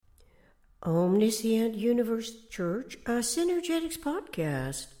Omniscient Universe Church, a Synergetics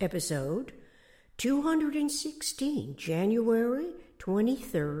Podcast, episode 216, January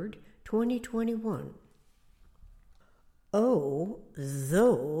 23rd, 2021. Oh,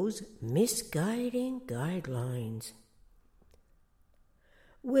 those misguiding guidelines.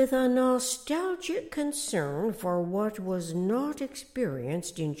 With a nostalgic concern for what was not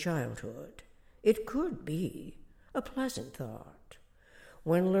experienced in childhood, it could be a pleasant thought.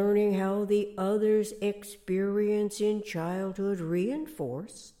 When learning how the other's experience in childhood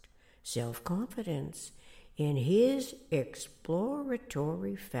reinforced self-confidence in his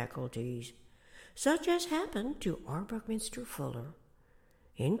exploratory faculties, such as happened to R. Buckminster Fuller.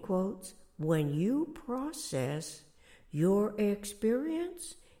 In quotes, when you process your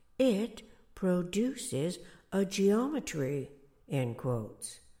experience, it produces a geometry, end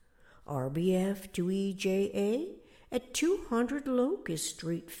quotes. RBF to EJA at 200 Locust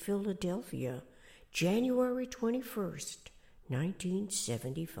Street, Philadelphia, January 21st,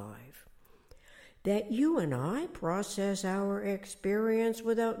 1975. That you and I process our experience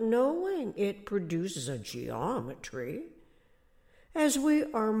without knowing it produces a geometry, as we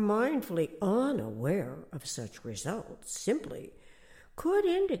are mindfully unaware of such results, simply could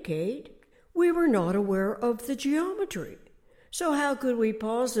indicate we were not aware of the geometry. So how could we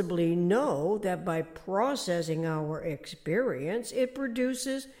possibly know that by processing our experience, it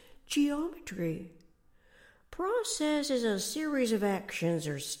produces geometry? Process is a series of actions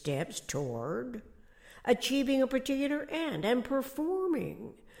or steps toward achieving a particular end and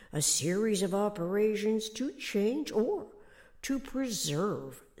performing a series of operations to change or to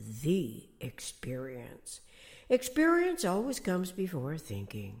preserve the experience. Experience always comes before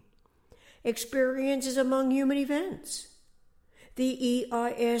thinking. Experience is among human events. The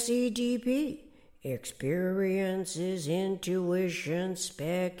EISEDP, experiences, intuition,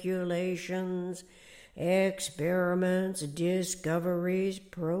 speculations, experiments, discoveries,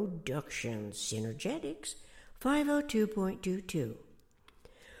 productions, synergetics, 502.22.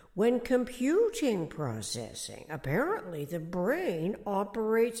 When computing processing, apparently the brain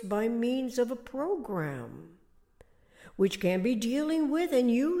operates by means of a program, which can be dealing with and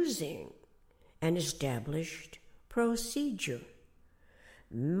using an established procedure.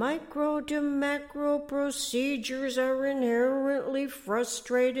 Micro to macro procedures are inherently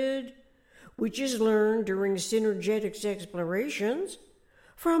frustrated, which is learned during synergetics explorations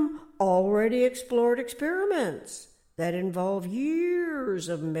from already explored experiments that involve years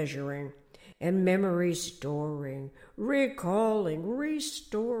of measuring and memory storing, recalling,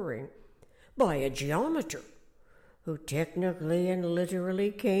 restoring by a geometer who technically and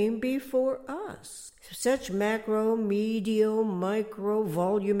literally came before us. Such macro, medial, micro,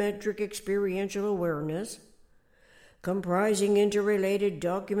 volumetric experiential awareness, comprising interrelated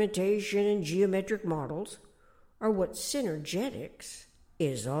documentation and geometric models, are what synergetics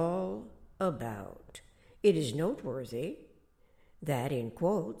is all about. It is noteworthy that, in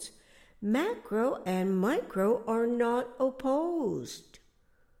quotes, macro and micro are not opposed.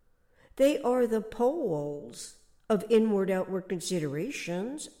 They are the poles of inward-outward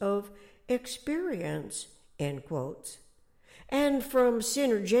considerations of experience, end quotes. And from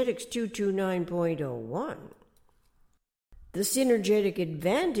Synergetics 229.01, the synergetic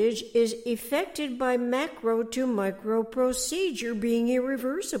advantage is effected by macro to micro procedure being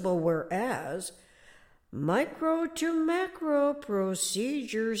irreversible, whereas micro to macro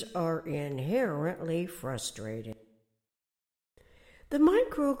procedures are inherently frustrated. The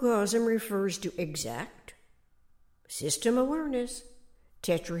microcosm refers to exact system awareness,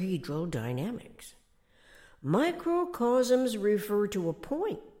 tetrahedral dynamics. Microcosms refer to a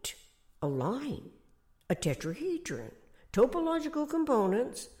point, a line, a tetrahedron, topological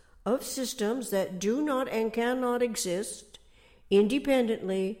components of systems that do not and cannot exist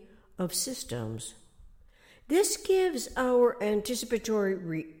independently of systems. This gives our anticipatory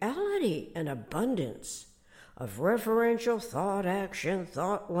reality an abundance of referential thought, action,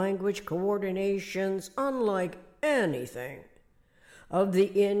 thought, language, coordinations, unlike anything of the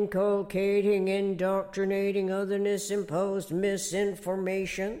inculcating, indoctrinating, otherness, imposed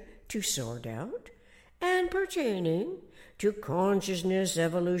misinformation to sort out, and pertaining to consciousness,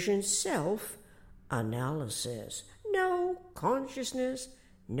 evolution, self-analysis. No consciousness,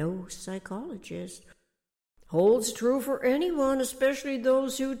 no psychologist. Holds true for anyone, especially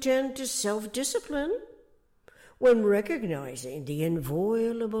those who tend to self-discipline, when recognizing the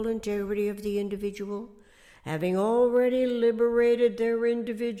inviolable integrity of the individual, having already liberated their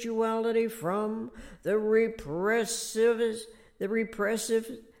individuality from the repressive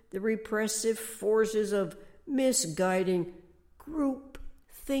forces of misguiding group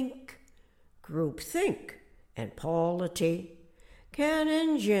think groupthink, and polity can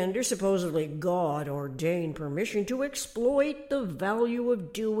engender supposedly God-ordained permission to exploit the value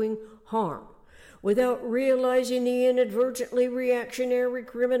of doing harm without realizing the inadvertently reactionary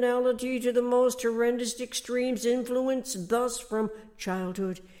criminality to the most horrendous extremes influenced thus from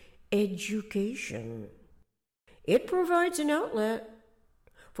childhood education. It provides an outlet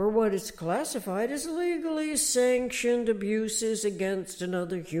for what is classified as legally sanctioned abuses against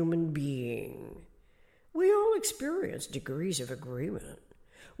another human being. We all experience degrees of agreement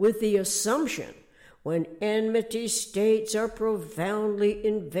with the assumption when enmity states are profoundly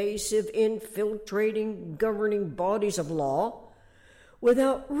invasive, infiltrating governing bodies of law,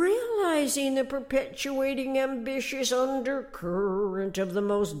 without realizing the perpetuating ambitious undercurrent of the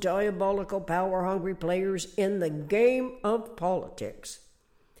most diabolical power-hungry players in the game of politics,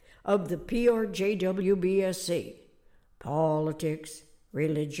 of the PRJWBSC, politics,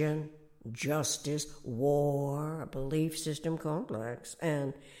 religion, justice, war, a belief system complex,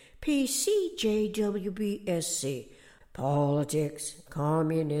 and PCJWBSC, politics,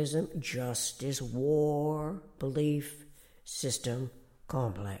 communism, justice, war, belief system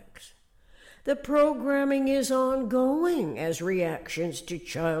complex. The programming is ongoing as reactions to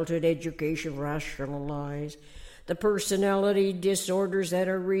childhood education rationalize the personality disorders that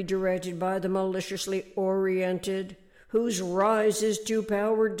are redirected by the maliciously oriented, whose rises to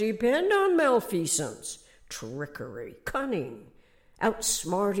power depend on malfeasance, trickery, cunning,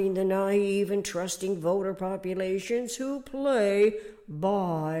 outsmarting the naive and trusting voter populations who play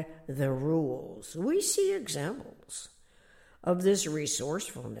by the rules. We see examples of this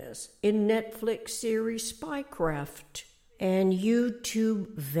resourcefulness in Netflix series Spycraft and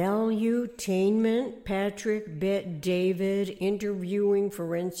YouTube Valuetainment, Patrick Bet-David interviewing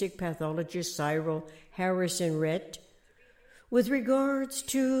forensic pathologist Cyril Harrison-Rett with regards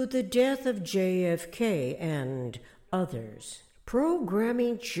to the death of JFK and others.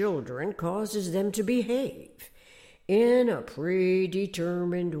 Programming children causes them to behave in a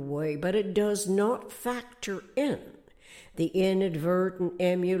predetermined way, but it does not factor in the inadvertent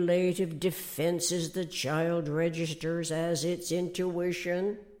emulative defenses the child registers as its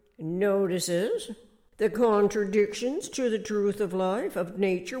intuition, notices the contradictions to the truth of life, of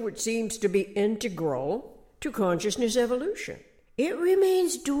nature, which seems to be integral to consciousness evolution. It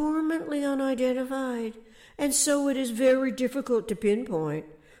remains dormantly unidentified, and so it is very difficult to pinpoint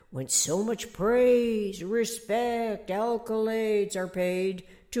when so much praise, respect, accolades are paid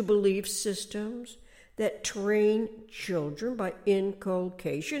to belief systems that train children by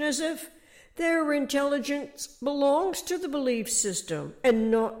inculcation as if their intelligence belongs to the belief system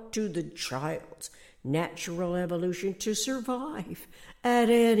and not to the child's natural evolution to survive at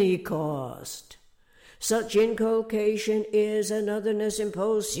any cost. Such inculcation is an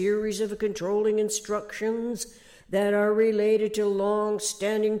otherness-imposed series of controlling instructions that are related to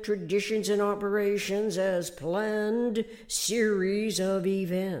long-standing traditions and operations as planned series of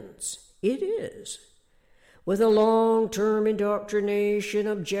events. It is, with a long-term indoctrination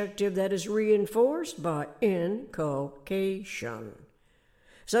objective that is reinforced by inculcation.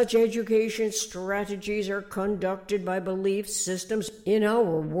 Such education strategies are conducted by belief systems in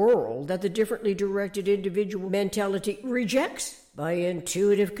our world that the differently directed individual mentality rejects by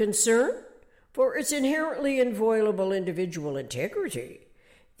intuitive concern for its inherently inviolable individual integrity.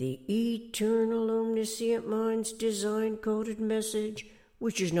 The eternal omniscient mind's design-coded message,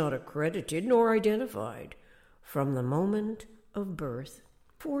 which is not accredited nor identified from the moment of birth.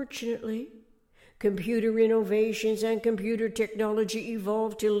 Fortunately, computer innovations and computer technology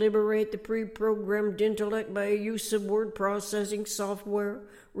evolved to liberate the pre-programmed intellect by a use of word processing software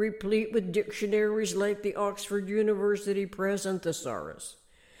replete with dictionaries like the Oxford University Present Thesaurus,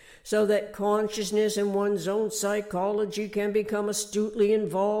 so that consciousness and one's own psychology can become astutely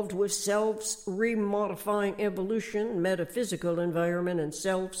involved with self's remodifying evolution, metaphysical environment, and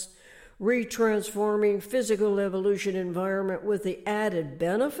self's retransforming physical evolution environment, with the added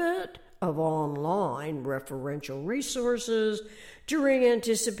benefit of online referential resources during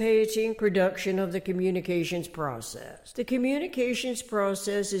anticipating production of the communications process. The communications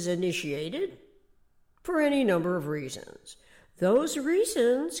process is initiated for any number of reasons. Those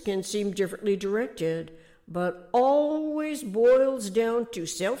reasons can seem differently directed, but always boils down to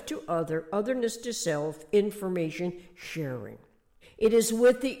self to other, otherness to self, information sharing. It is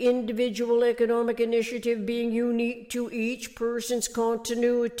with the individual economic initiative being unique to each person's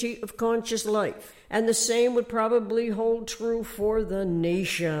continuity of conscious life. And the same would probably hold true for the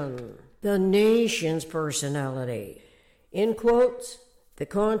nation. The nation's personality. In quotes, The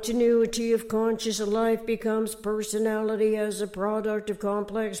continuity of conscious life becomes personality as a product of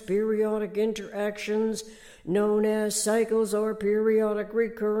complex periodic interactions known as cycles or periodic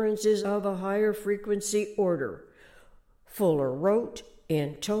recurrences of a higher frequency order. Fuller wrote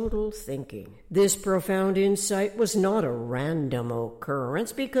in Total Thinking. This profound insight was not a random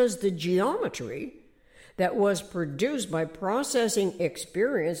occurrence because the geometry that was produced by processing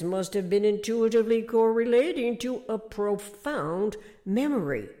experience must have been intuitively correlating to a profound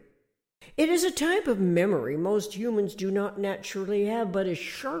memory. It is a type of memory most humans do not naturally have, but is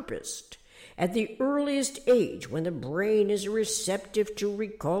sharpest at the earliest age, when the brain is receptive to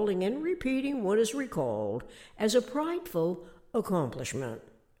recalling and repeating what is recalled as a prideful accomplishment.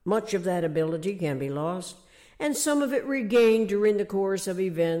 Much of that ability can be lost, and some of it regained during the course of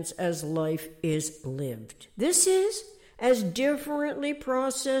events as life is lived. This is, as differently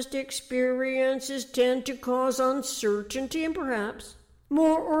processed experiences tend to cause uncertainty and perhaps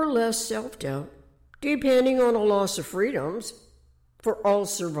more or less self-doubt, depending on a loss of freedoms for all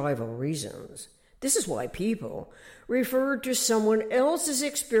survival reasons. This is why people refer to someone else's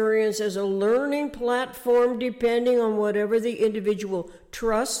experience as a learning platform, depending on whatever the individual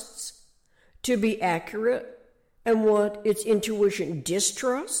trusts to be accurate and what its intuition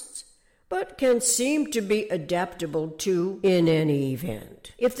distrusts, but can seem to be adaptable to in any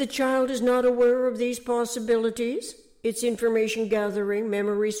event. If the child is not aware of these possibilities, its information gathering,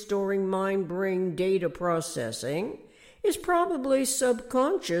 memory storing, mind-brain data processing is probably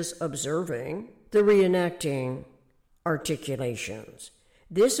subconscious observing the reenacting articulations.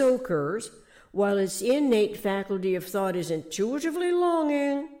 This occurs while its innate faculty of thought is intuitively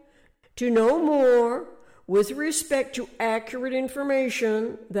longing to know more with respect to accurate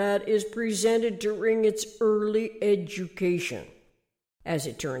information that is presented during its early education. As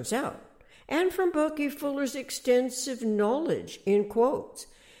it turns out, and from Bucky Fuller's extensive knowledge, in quotes,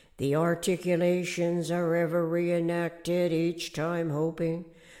 the articulations are ever reenacted, each time hoping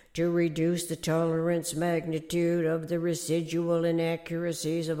to reduce the tolerance magnitude of the residual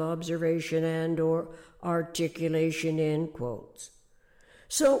inaccuracies of observation and or articulation, in quotes.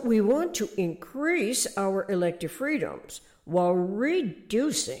 So we want to increase our elective freedoms while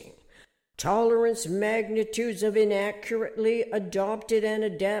reducing tolerance magnitudes of inaccurately adopted and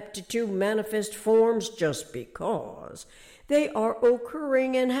adapted to manifest forms just because they are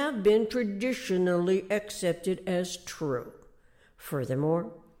occurring and have been traditionally accepted as true.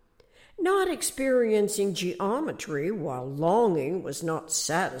 Furthermore, not experiencing geometry while longing was not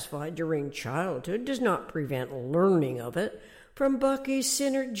satisfied during childhood does not prevent learning of it from Bucky's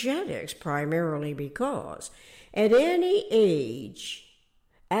synergetics, primarily because at any age,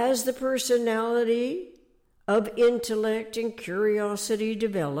 as the personality of intellect and curiosity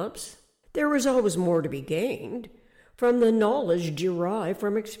develops, there is always more to be gained from the knowledge derived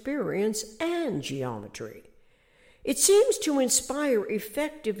from experience and geometry. It seems to inspire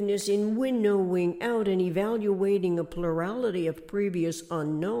effectiveness in winnowing out and evaluating a plurality of previous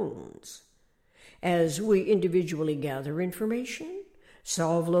unknowns. As we individually gather information,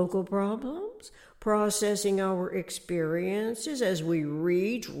 solve local problems, processing our experiences as we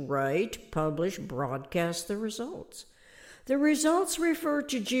read, write, publish, broadcast the results. The results refer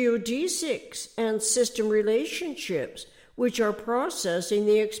to geodesics and system relationships, which are processing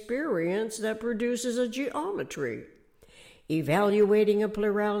the experience that produces a geometry. Evaluating a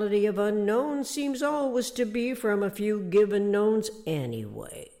plurality of unknowns seems always to be from a few given knowns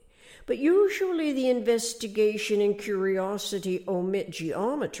anyway. But usually the investigation and curiosity omit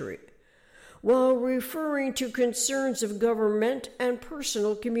geometry, while referring to concerns of government and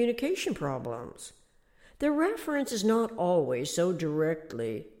personal communication problems. The reference is not always so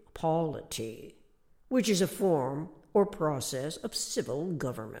directly polity, which is a form or process of civil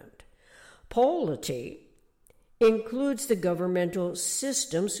government. Polity includes the governmental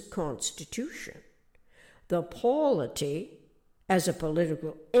system's constitution. The polity, as a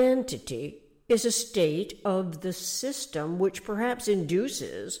political entity, is a state of the system which perhaps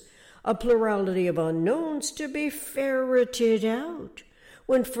induces a plurality of unknowns to be ferreted out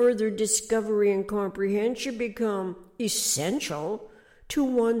when further discovery and comprehension become essential to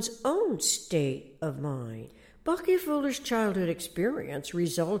one's own state of mind. Bucky Fuller's childhood experience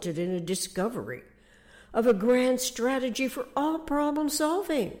resulted in a discovery of a grand strategy for all problem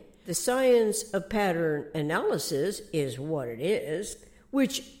solving. The science of pattern analysis is what it is,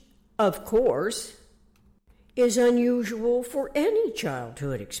 which, of course, is unusual for any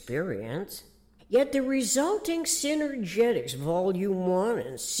childhood experience. Yet the resulting Synergetics Volume 1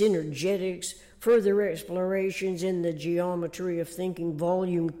 and Synergetics Further explorations in the Geometry of Thinking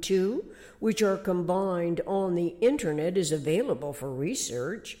Volume 2, which are combined on the internet, is available for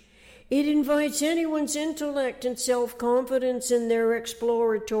research. It invites anyone's intellect and self-confidence in their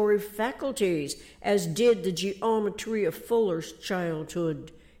exploratory faculties, as did the Geometry of Fuller's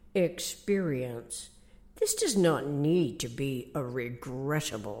childhood experience. This does not need to be a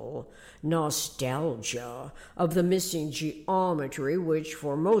regrettable nostalgia of the missing geometry, which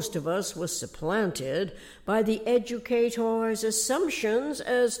for most of us was supplanted by the educator's assumptions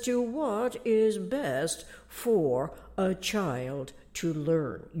as to what is best for a child to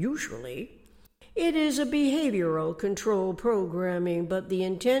learn. Usually, it is a behavioral control programming, but the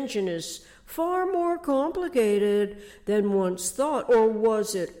intention is far more complicated than once thought. Or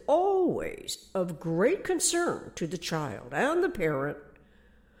was it always of great concern to the child and the parent,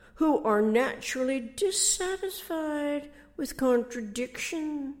 who are naturally dissatisfied with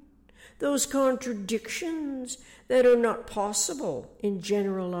contradiction, those contradictions that are not possible in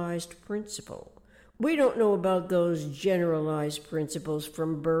generalized principle? We don't know about those generalized principles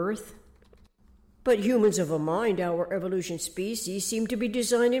from birth. But humans of a mind, our evolution species, seem to be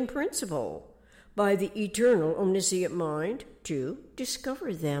designed in principle by the eternal omniscient mind to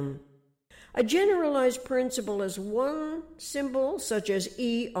discover them. A generalized principle is one symbol, such as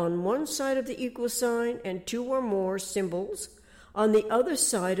E, on one side of the equal sign and two or more symbols on the other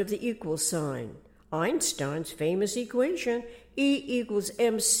side of the equal sign. Einstein's famous equation, E equals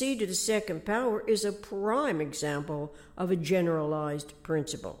mc to the second power, is a prime example of a generalized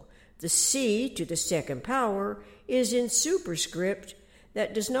principle. The c to the second power is in superscript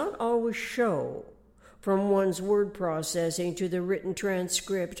that does not always show from one's word processing to the written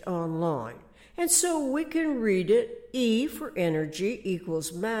transcript online. And so we can read it, E for energy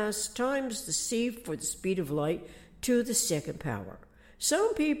equals mass times the c for the speed of light to the second power.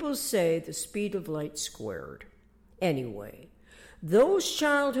 Some people say the speed of light squared. Anyway, those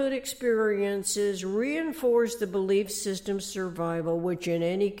childhood experiences reinforce the belief system survival, which in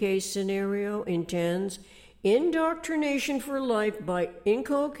any case scenario intends indoctrination for life by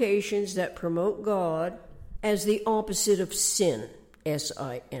inculcations that promote God as the opposite of sin,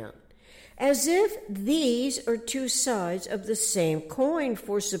 S-I-N. As if these are two sides of the same coin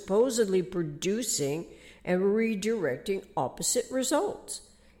for supposedly producing and redirecting opposite results.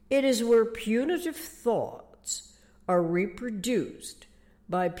 It is where punitive thoughts are reproduced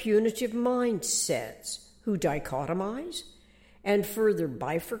by punitive mindsets who dichotomize and further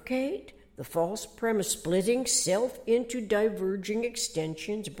bifurcate the false premise, splitting self into diverging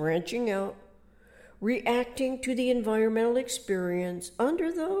extensions, branching out, reacting to the environmental experience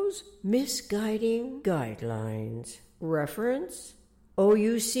under those misguiding guidelines. Reference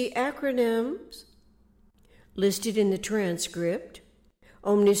OUC acronyms listed in the transcript.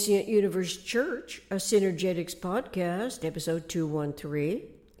 Omniscient Universe Church, a Synergetics podcast, episode 213,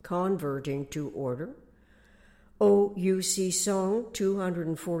 Converting to Order. OUC Song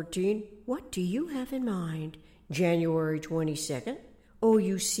 214, What Do You Have in Mind? January 22nd.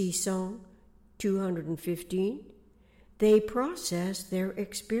 OUC Song 215, They Process Their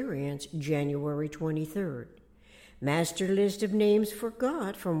Experience, January 23rd. Master List of Names for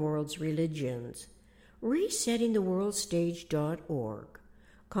God from World's Religions. ResettingTheWorldStage.org.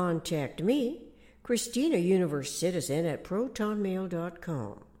 Contact me, Christina Universe Citizen, at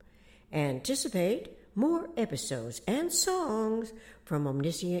protonmail.com. Anticipate more episodes and songs from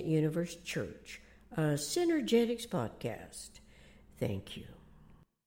Omniscient Universe Church, a Synergetics podcast. Thank you.